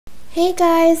Hey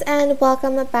guys, and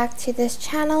welcome back to this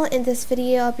channel. In this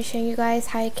video I'll be showing you guys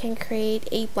how you can create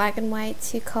a black and white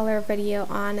to color video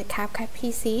on a CapCut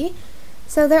PC.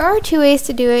 So there are two ways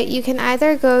to do it. You can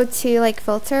either go to like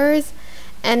filters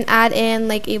and add in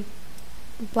like a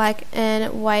black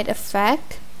and white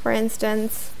effect, for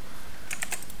instance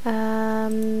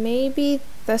maybe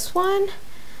this one,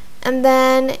 and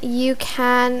then you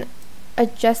can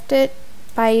adjust it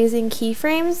by using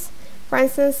keyframes. For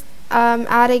instance,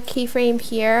 add a keyframe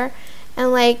here,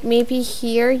 and like maybe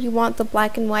here you want the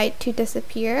black and white to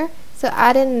disappear, so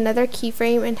add in another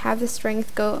keyframe and have the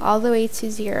strength go all the way to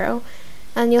 0,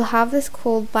 and you'll have this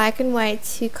cool black and white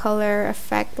to color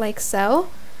effect like so.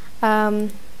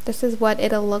 This is what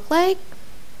it'll look like.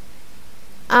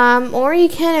 Or you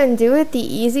can do it the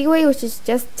easy way, which is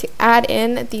just to add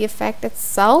in the effect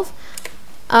itself.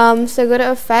 So go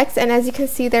to effects, and as you can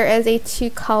see there is a to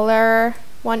color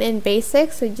one in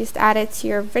basic, so just add it to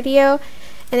your video,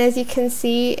 and as you can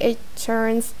see it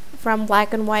turns from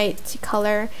black and white to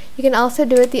color. You can also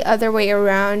do it the other way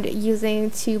around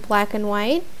using to black and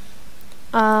white,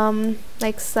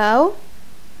 like so.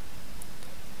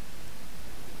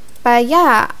 But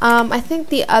yeah, I think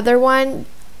the other one,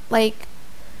 like,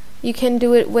 you can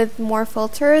do it with more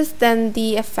filters than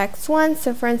the effects one.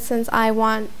 So for instance, I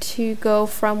want to go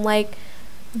from like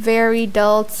very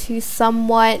dull to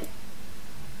somewhat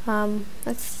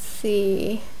let's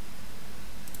see,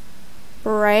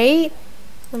 bright,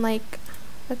 and like,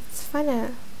 let's find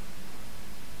it.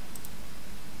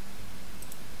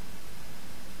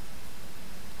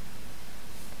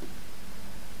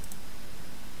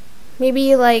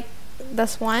 Maybe like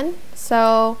this one.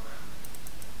 So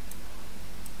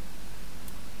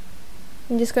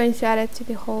I'm just going to add it to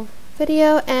the whole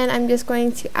video, and I'm just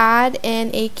going to add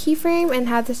in a keyframe and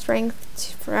have the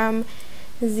strength from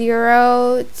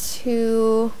 0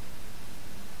 to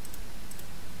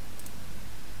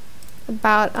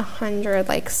about 100,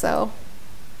 like so.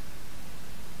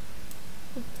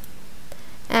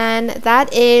 And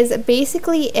that is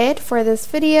basically it for this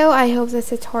video. I hope this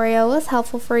tutorial was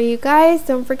helpful for you guys.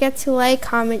 Don't forget to like,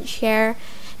 comment, share,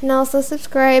 and also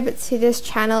subscribe to this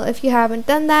channel if you haven't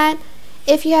done that.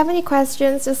 If you have any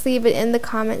questions, just leave it in the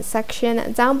comment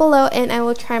section down below, and I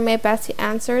will try my best to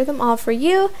answer them all for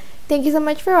you. Thank you so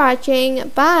much for watching.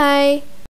 Bye!